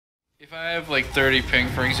If I have like 30 ping,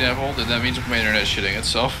 for example, then that means my internet's shitting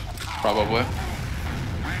itself. Probably.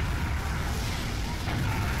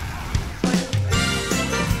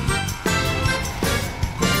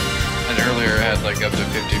 And earlier I had like up to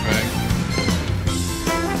 50 ping.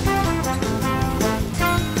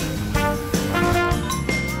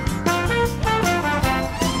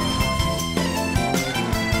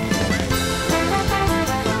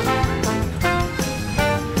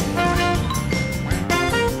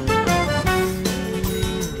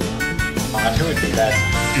 Who would do that?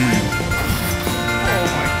 Oh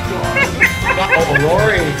my god. Oh,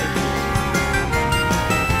 Rory!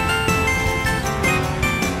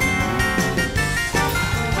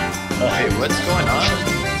 Hey, what's going on?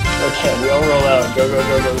 Okay, we all roll out. Go, go,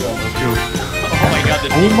 go, go, go. Oh my god,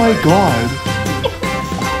 this Oh my god.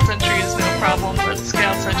 Sentry is no problem, but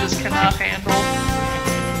scouts I just cannot handle.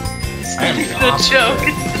 It's I am the the opposite. joke,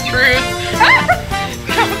 it's the truth.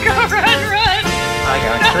 Go, go, run, run! I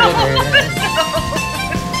got critted.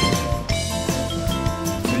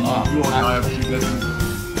 You won't die if you didn't.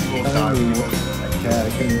 You won't die if you didn't. Yeah, I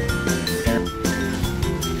can...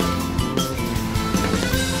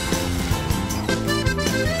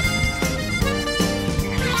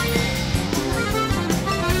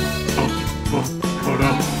 Hold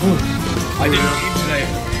up. I didn't cheat tonight.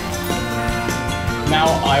 Now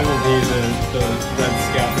I will be the Red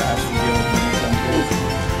Scout that has to deal with these sentries.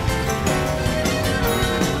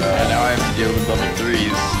 And now I have to deal with level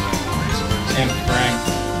 3s. And Frank.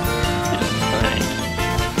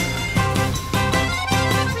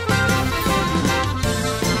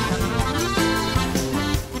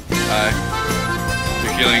 Hi.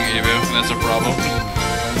 You're killing Evu, and that's a problem.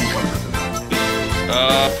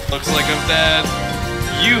 Looks like I'm dead.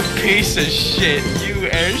 You piece of shit, you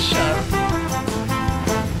airshot.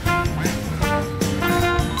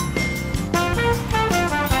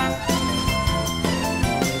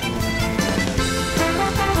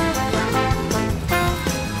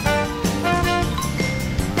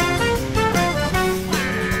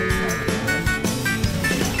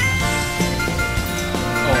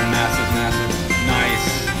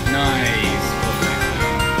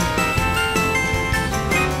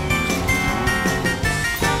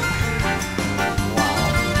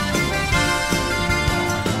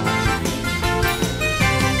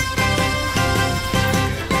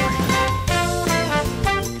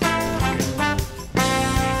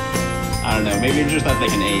 I don't know, maybe it's just that they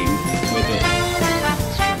can aim with it.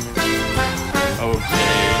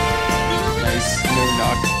 Okay. Nice. No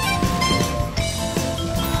knock.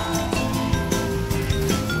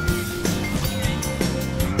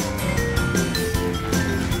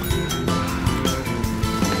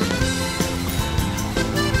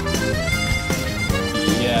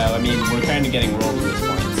 Yeah, I mean, we're kind of getting rolled at this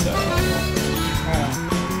point, so...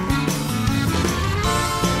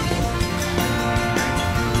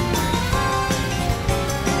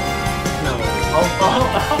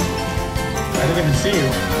 I didn't even see you.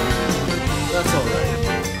 That's alright.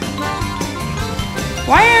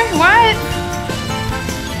 Where? What?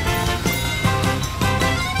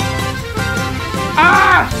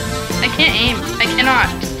 Ah! I can't aim. I cannot.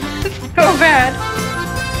 It's so bad.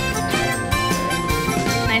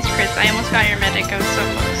 Nice, Chris. I almost got your medic. I was so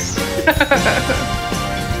close.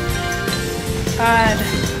 God.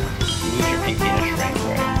 Use your pinky in a shrink,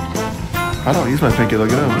 right? I don't use my pinky,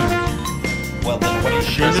 look at him. Well, then what is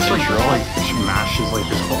She just like your like Smashes like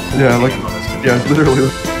his whole yeah, like game on this video. yeah,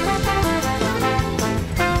 literally.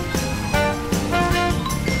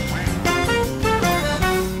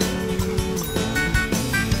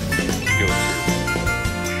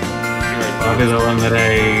 I'll be the one that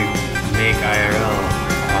I make IRL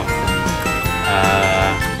often.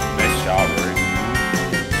 Nice job, Rory.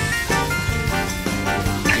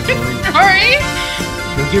 Rory?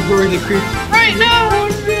 Don't give Rory the creep. Right now!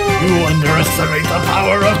 You underestimate the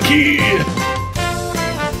power of Key! Oh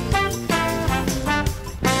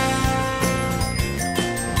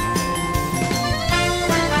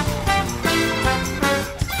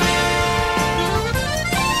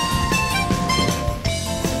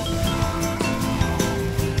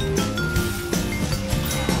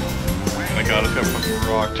my god, I got fucking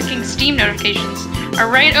rocked. Fucking Steam notifications are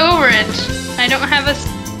right over it. I don't have a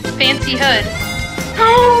fancy HUD.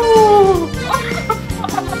 Oh!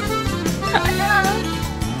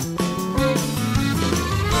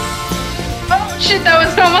 Oh shit, that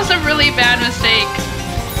was almost a really bad mistake.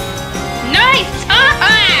 Nice!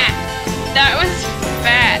 That was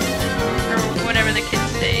bad. Or whatever the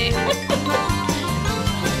kids say.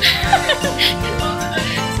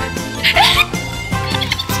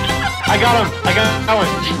 I got him! I got one!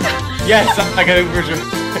 Yes! I got him for sure.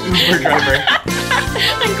 Uber driver.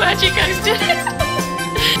 I'm glad you guys did it.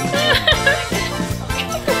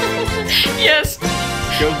 Yes.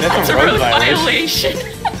 Yo, that's a a road road violation.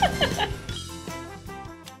 violation.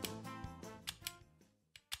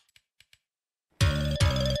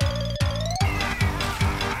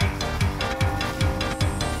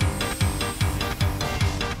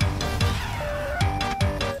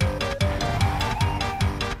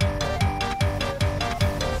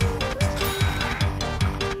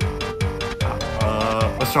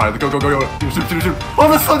 Let's try it. Go. Shoot. Oh,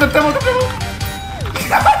 let's slow the demo.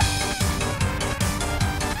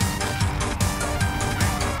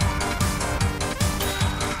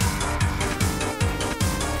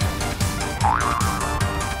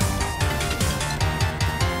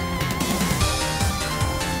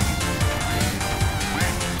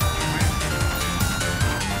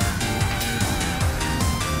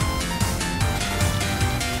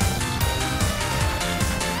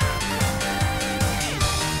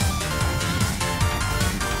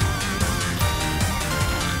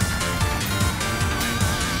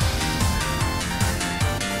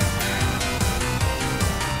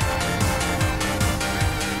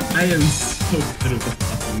 I am so good at the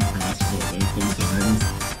fucking crossbow though sometimes.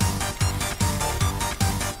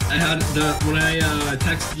 I had when I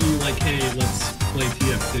texted you like, hey, let's play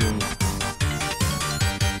TF2.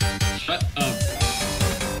 Shut up.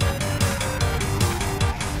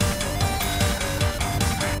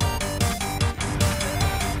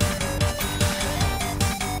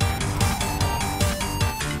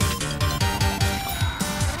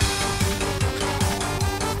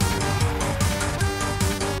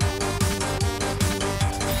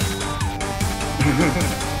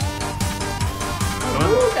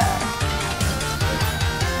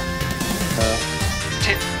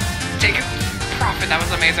 Take a profit. That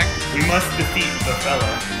was amazing. We must defeat the fella.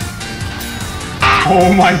 Oh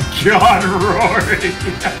my god, Rory!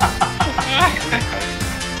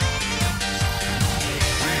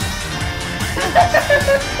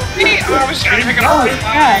 I was trying to pick up that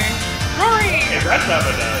pie. Rory! Hey, that's not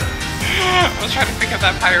a done. I was trying to pick up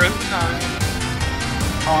that pirate song.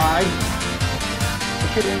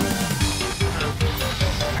 Look at him.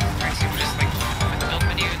 Sacrifice him just like in the build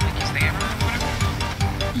menu and like use the hammer or whatever.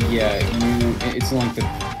 Yeah, it's like the...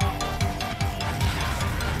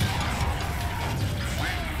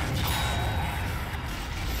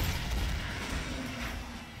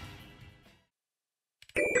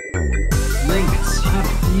 Link, stop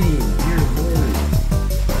eating. You're bored.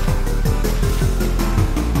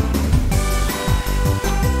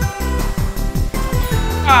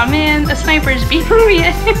 Aw man, the sniper's beating me.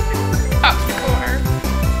 Pop the core.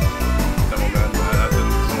 Demo man, that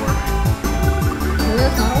didn't work.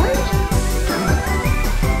 That's not orange?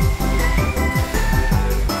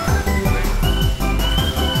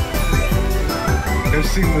 I've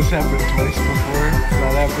seen this happen twice before. It's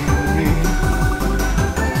not happened to me.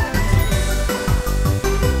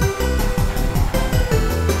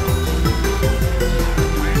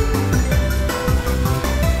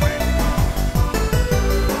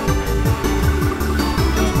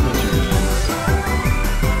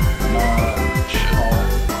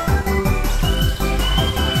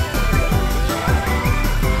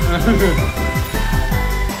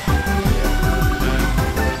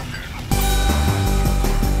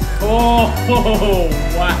 Oh,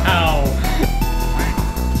 wow.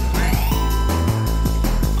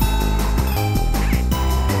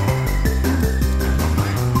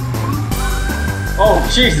 Oh,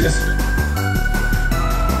 Jesus.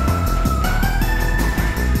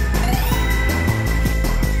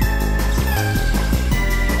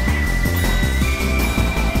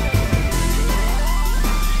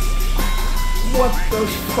 What the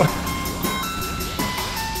fuck?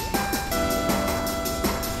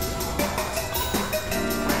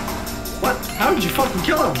 What? How did you fucking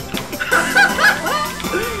kill him?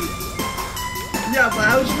 Yeah, but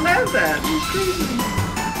how did you land that? It's crazy.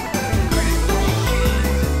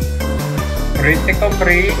 Critical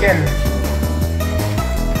freaking.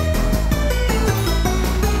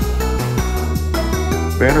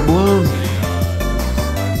 Better blows.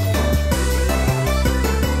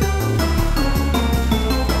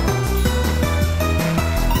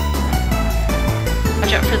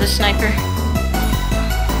 Watch out for the sniper.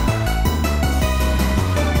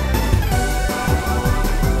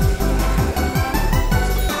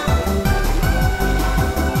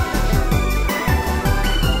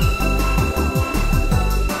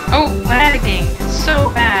 Oh, lagging.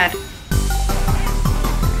 So bad.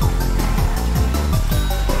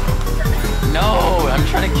 No, I'm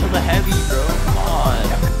trying to kill the heavy, bro. Come on.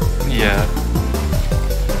 Yeah.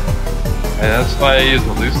 that's why I use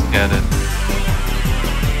the loose cannon.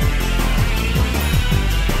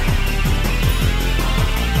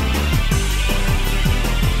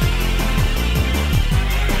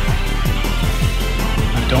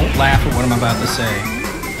 Don't laugh at what I'm about to say,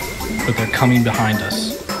 but they're coming behind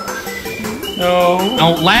us. No.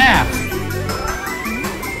 Don't laugh!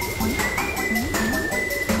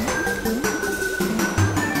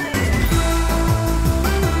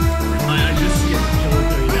 I just see it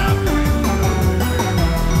totally happening.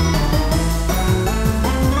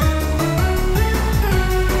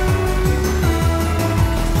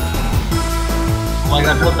 Oh my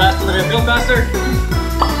god, build faster, they're gonna build faster!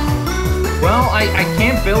 Well, I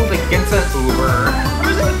can't build against an Uber.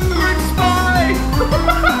 There's a third spy!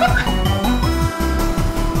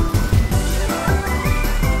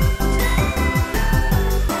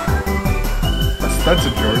 That's a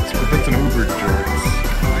jorts, but that's an Uber jorts.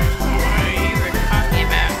 What are you talking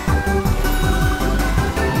about?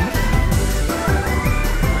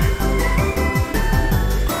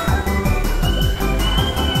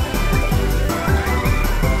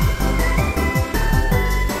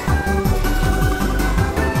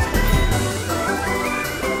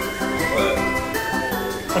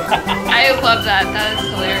 I love that. That is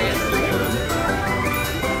hilarious.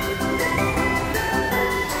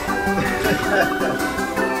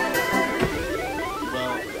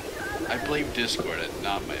 Well, I blame Discord and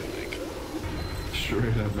not my mic.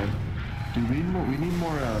 Straight up, man. Dude, we need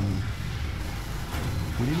more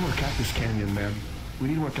Cactus Canyon, man. We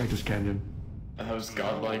need more Cactus Canyon. That was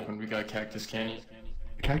godlike when we got Cactus Canyon.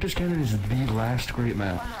 Cactus Canyon is the last great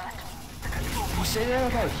map. You say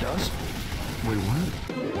that about Dust? Wait, what?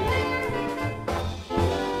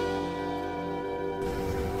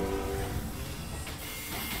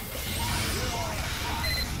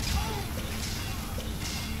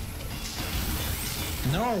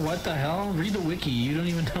 No, what the hell? Read the wiki, you don't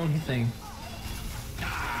even know anything.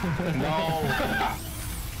 No.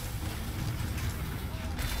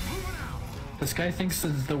 This guy thinks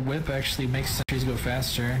that the whip actually makes sentries go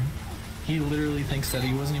faster. He literally thinks that.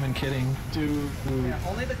 He wasn't even kidding. Dude. Yeah,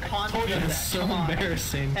 only the content. It's so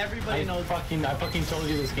embarrassing. Everybody knows. I fucking told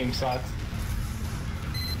you this game sucks.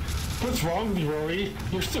 What's wrong with you, Rory?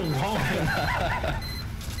 You're still wrong.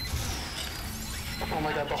 Oh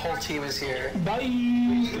my god, the whole team is here. Bye.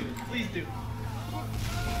 Please do.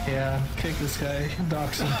 Yeah, kick this guy,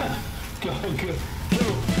 dox him. Go.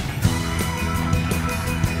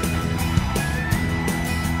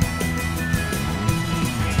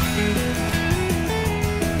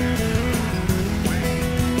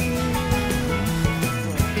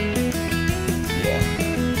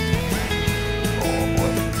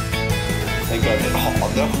 Thank God. Oh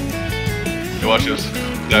no. You watch this.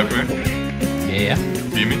 Dive me. Yeah.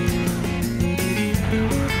 Beat me.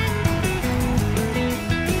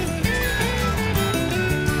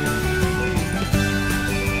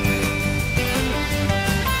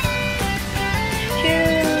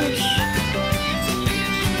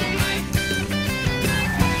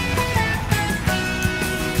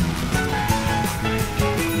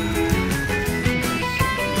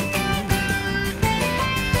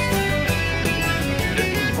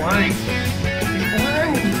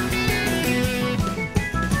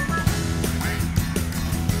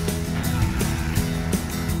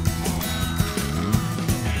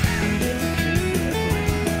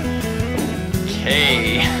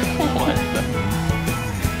 Okay. What the?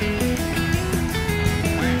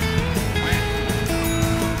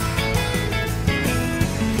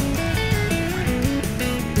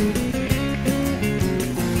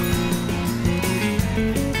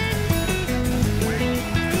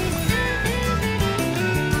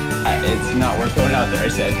 It's not worth going out there, I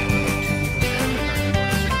said.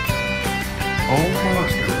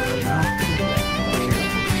 Almost. Let's go.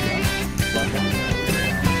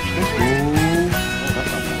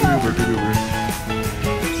 Good Uber.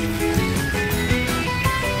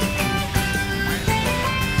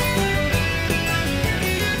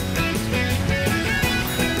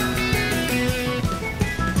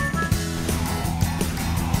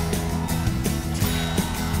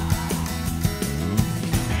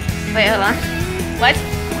 Wait, hold on. What?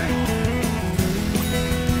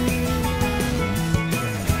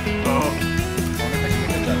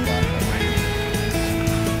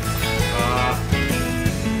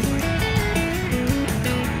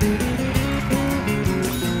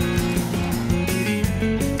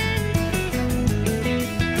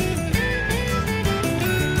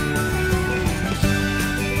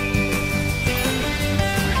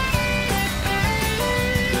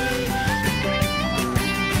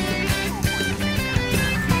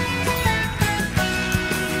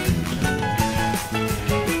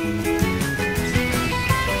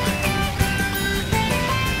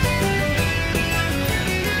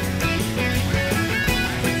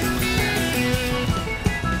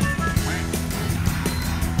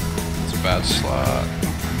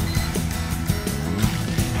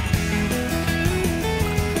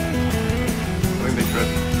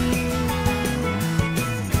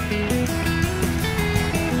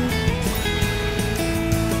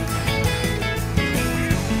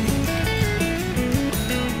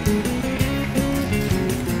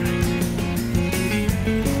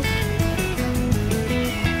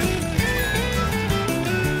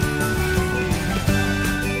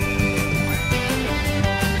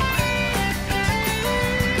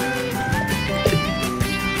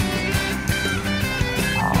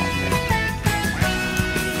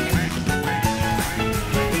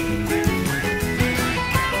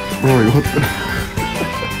 Rory, what the? Oh,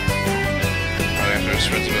 we have to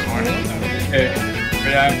sprint a bit more. Hey,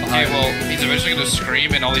 yeah, I'm Okay, behind. well, he's eventually gonna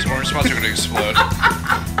scream and all these orange spots are gonna explode.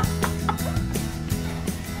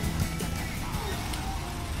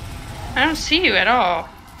 I don't see you at all.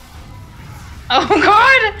 Oh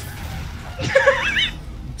god!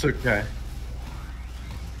 It's okay.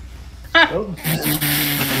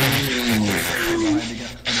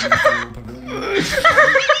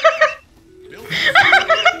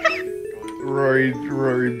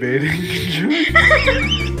 Rory baiting.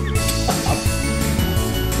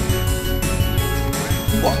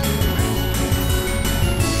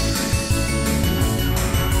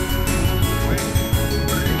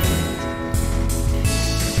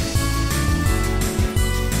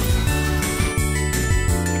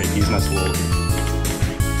 Okay, he's not slow.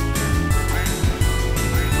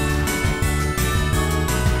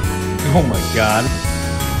 Oh my god.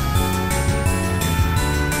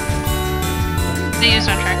 They used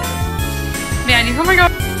on track. Yeah, oh my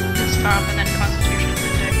god. Stop and then Constitution for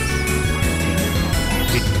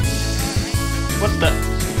What the?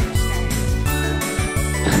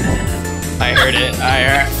 I heard it. I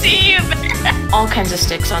heard. see you there. All kinds of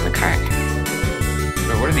sticks on the cart.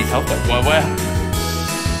 Bro, what are these health at? What?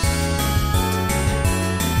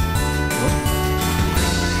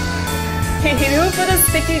 Hey, who put a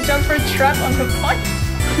sticky jumper trap on the cart?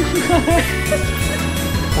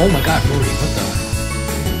 Oh my god, Rory, what the?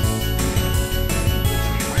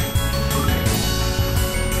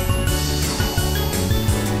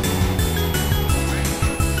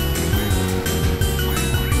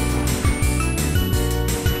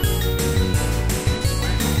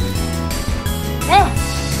 Whoa!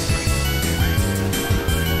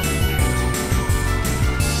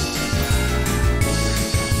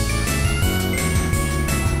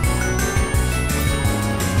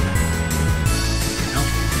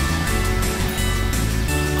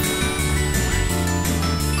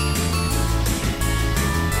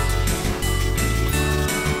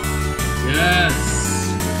 Yes.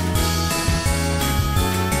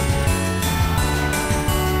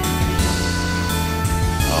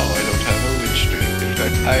 Oh, I don't have a win streak. In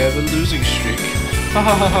fact, I have a losing streak. Ha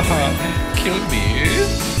ha ha ha. Kill me.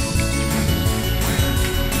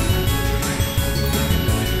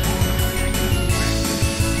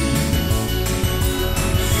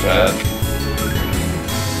 Fat.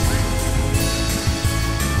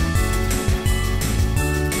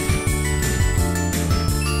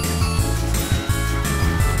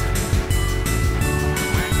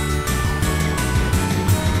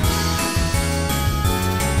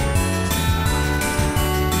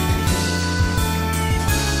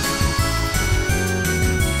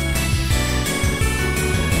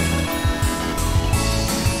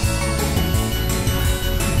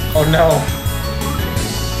 Oh no.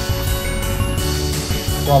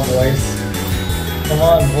 Come on, boys. Come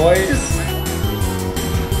on, boys.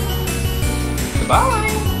 Goodbye.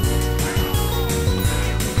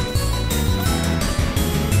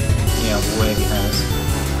 Yeah, way behind us.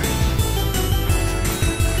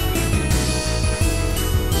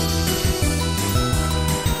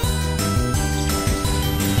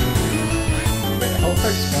 Wait, health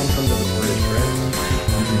pack spawns under the bridge, right?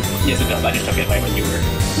 Yes, it does. I just took it like when you were.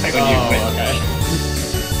 Like when you went. Okay.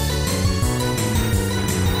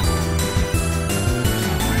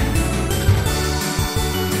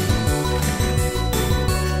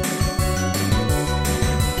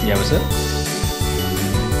 Yeah, was it?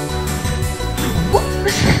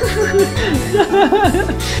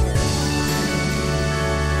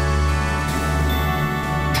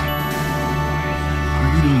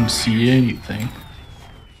 I didn't see anything.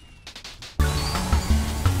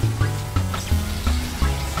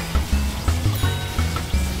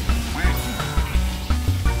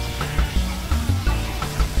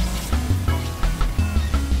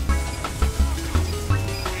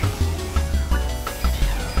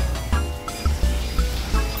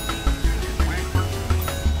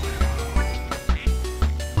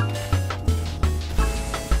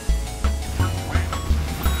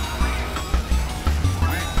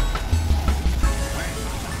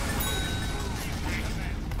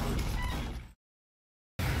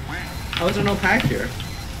 How is there no pack here?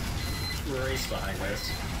 Race behind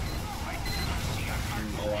us.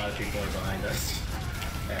 A lot of people are behind us.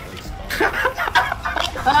 At least.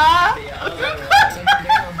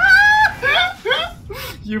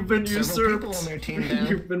 You've been Several usurped. people on their team down.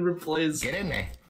 You've been replaced. Get in there.